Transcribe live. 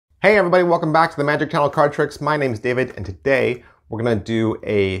Hey everybody, welcome back to the Magic Channel Card Tricks. My name is David, and today we're going to do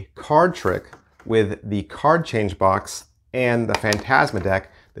a card trick with the card change box and the Phantasma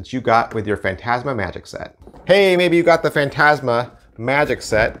deck that you got with your Phantasma Magic set. Hey, maybe you got the Phantasma Magic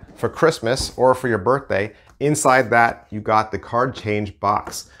set for Christmas or for your birthday. Inside that, you got the card change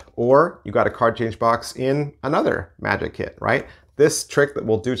box, or you got a card change box in another Magic kit, right? This trick that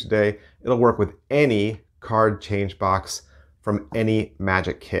we'll do today, it'll work with any card change box from any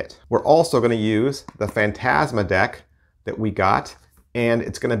Magic kit. We're also going to use the Phantasma deck that we got, and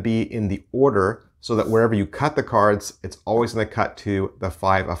it's going to be in the order so that wherever you cut the cards, it's always going to cut to the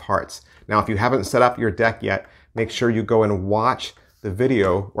 5 of hearts. Now, if you haven't set up your deck yet, make sure you go and watch the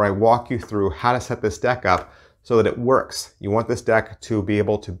video where I walk you through how to set this deck up so that it works. You want this deck to be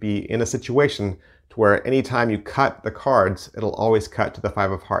able to be in a situation to where anytime you cut the cards, it'll always cut to the 5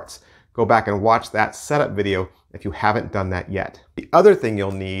 of hearts. Go back and watch that setup video if you haven't done that yet. The other thing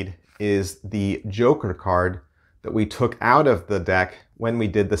you'll need is the Joker card that we took out of the deck when we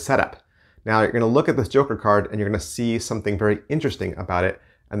did the setup. Now you're going to look at this Joker card and you're going to see something very interesting about it,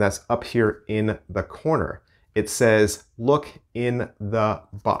 and that's up here in the corner. It says, "Look in the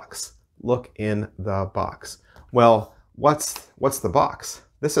box." Look in the box. Well, what's the box?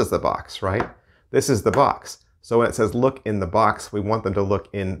 This is the box, right? This is the box. So when it says look in the box, we want them to look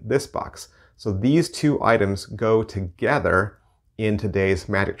in this box. So these two items go together in today's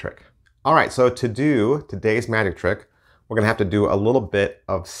magic trick. All right, so to do today's magic trick, we're gonna have to do a little bit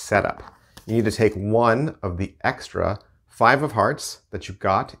of setup. You need to take one of the extra 5 of hearts that you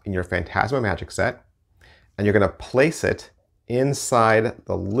got in your Phantasma Magic set, and you're gonna place it inside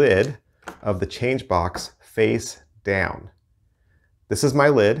the lid of the change box face down. This is my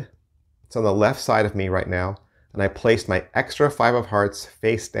lid. It's on the left side of me right now, and I placed my extra 5 of hearts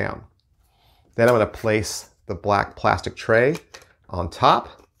face down. Then I'm going to place the black plastic tray on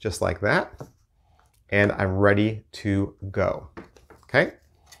top, just like that, and I'm ready to go. Okay?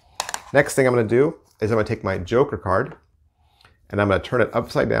 Next thing I'm going to do is I'm going to take my Joker card, and I'm going to turn it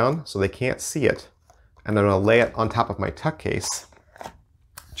upside down so they can't see it, and I'm going to lay it on top of my tuck case,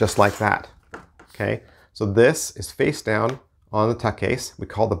 just like that. Okay? So this is face down on the tuck case. We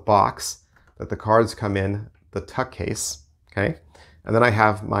call the box that the cards come in the tuck case. Okay? And then I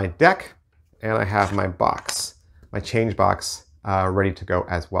have my deck, and I have my box, my change box, ready to go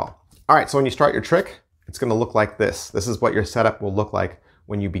as well. All right, so when you start your trick, it's gonna look like this. This is what your setup will look like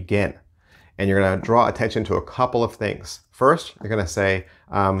when you begin. And you're gonna draw attention to a couple of things. First, you're gonna say,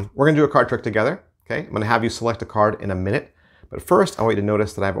 we're gonna do a card trick together, okay? I'm gonna have you select a card in a minute. But first, I want you to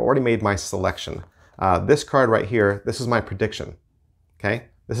notice that I've already made my selection. This card right here, this is my prediction, okay?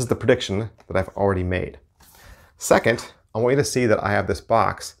 This is the prediction that I've already made. Second, I want you to see that I have this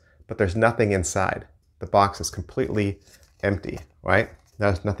box, but there's nothing inside. The box is completely empty, right?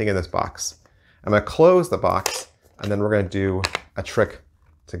 There's nothing in this box. I'm going to close the box, and then we're going to do a trick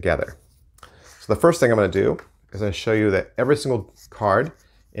together. So the first thing I'm going to do is I'm going to show you that every single card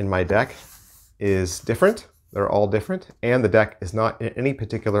in my deck is different. They're all different, and the deck is not in any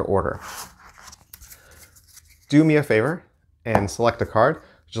particular order. Do me a favor and select a card.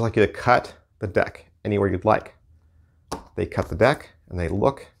 I'd just like you to cut the deck anywhere you'd like. They cut the deck, and they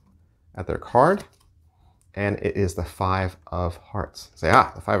look at their card, and it is the 5 of hearts. Say,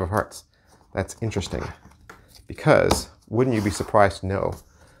 the 5 of hearts. That's interesting, because wouldn't you be surprised to know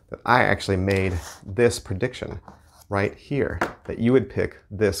that I actually made this prediction right here, that you would pick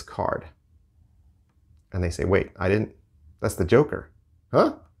this card. And they say, wait, I didn't, that's the Joker.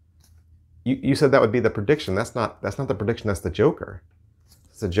 Huh? You said that would be the prediction. That's not the prediction, that's the Joker.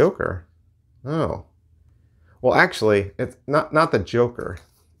 It's the Joker. Oh. Well, actually, it's not the Joker.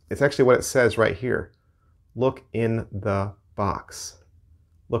 It's actually what it says right here. Look in the box.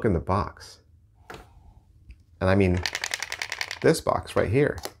 Look in the box. And I mean, this box right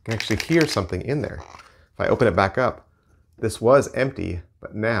here. You can actually hear something in there. If I open it back up, this was empty,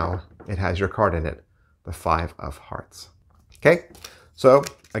 but now it has your card in it, the 5 of hearts. Okay, so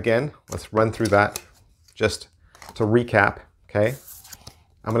again, let's run through that just to recap, okay?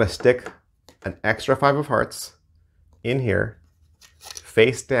 I'm going to stick an extra 5 of hearts in here,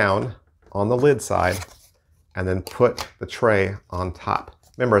 face down on the lid side, and then put the tray on top.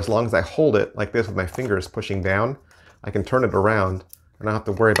 Remember, as long as I hold it like this with my fingers pushing down, I can turn it around and I don't have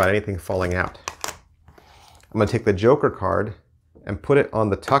to worry about anything falling out. I'm going to take the Joker card and put it on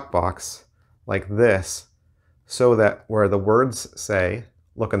the tuck box like this, so that where the words say,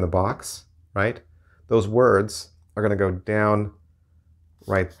 look in the box, right? Those words are going to go down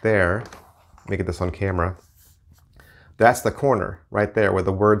right there. Let me get this on camera. That's the corner right there where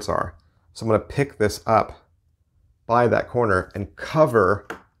the words are. So I'm going to pick this up by that corner and cover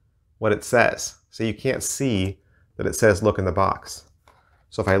what it says. So you can't see that it says look in the box.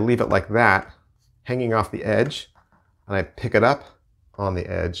 So if I leave it like that, hanging off the edge, and I pick it up on the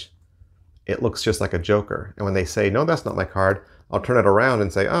edge, it looks just like a joker. And when they say, no, that's not my card, I'll turn it around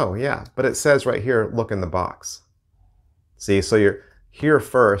and say, oh yeah, but it says right here, look in the box. See, so you're here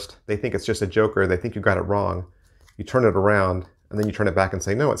first, they think it's just a joker, they think you got it wrong. You turn it around, and then you turn it back and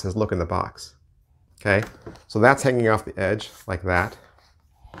say, no, it says look in the box. Okay, so that's hanging off the edge like that.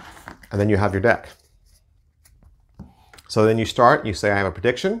 And then you have your deck. So then you start, you say, I have a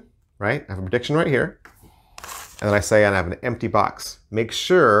prediction, right? I have a prediction right here. And then I say, and I have an empty box. Make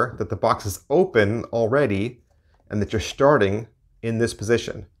sure that the box is open already and that you're starting in this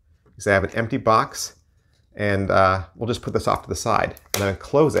position. You say, I have an empty box, and we'll just put this off to the side and then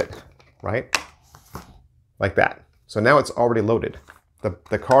close it, right? Like that. So now it's already loaded.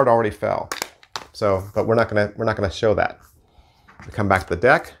 The card already fell. So, but we're not gonna show that. We come back to the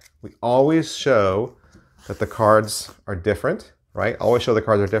deck. We always show that the cards are different, right? Always show the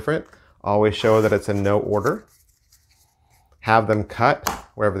cards are different. Always show that it's in no order. Have them cut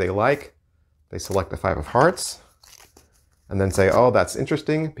wherever they like. They select the 5 of hearts and then say, oh, that's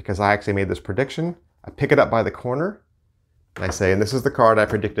interesting because I actually made this prediction. I pick it up by the corner and I say, and this is the card I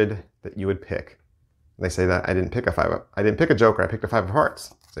predicted that you would pick. And they say that I didn't pick a joker, I picked a 5 of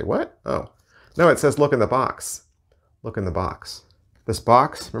hearts. I say, what? Oh, no, it says look in the box. Look in the box. This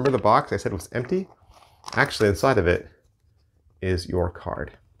box, remember the box I said was empty? Actually, inside of it is your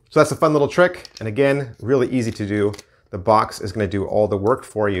card. So that's a fun little trick. And again, really easy to do. The box is going to do all the work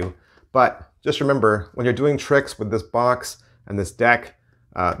for you. But just remember, when you're doing tricks with this box and this deck,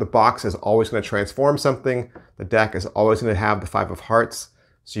 the box is always going to transform something. The deck is always going to have the 5 of hearts.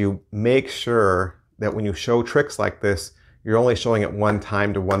 So you make sure that when you show tricks like this, you're only showing it one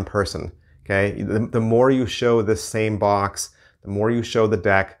time to one person. Okay? The more you show this same box, the more you show the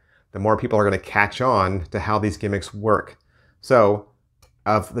deck, the more people are going to catch on to how these gimmicks work. So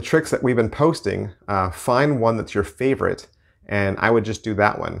of the tricks that we've been posting, find one that's your favorite, and I would just do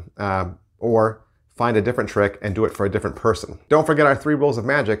that one. Or find a different trick and do it for a different person. Don't forget our 3 rules of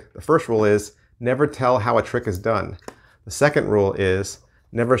magic. The first rule is never tell how a trick is done. The second rule is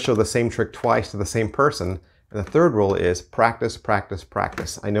never show the same trick twice to the same person. And the third rule is practice, practice,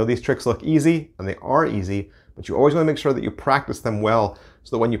 practice. I know these tricks look easy, and they are easy, but you always want to make sure that you practice them well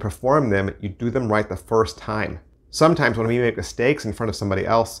so that when you perform them, you do them right the first time. Sometimes when we make mistakes in front of somebody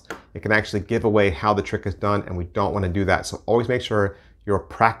else, it can actually give away how the trick is done, and we don't want to do that. So always make sure you're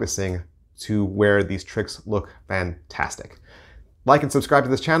practicing to where these tricks look fantastic. Like and subscribe to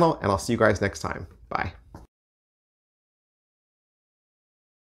this channel, and I'll see you guys next time. Bye.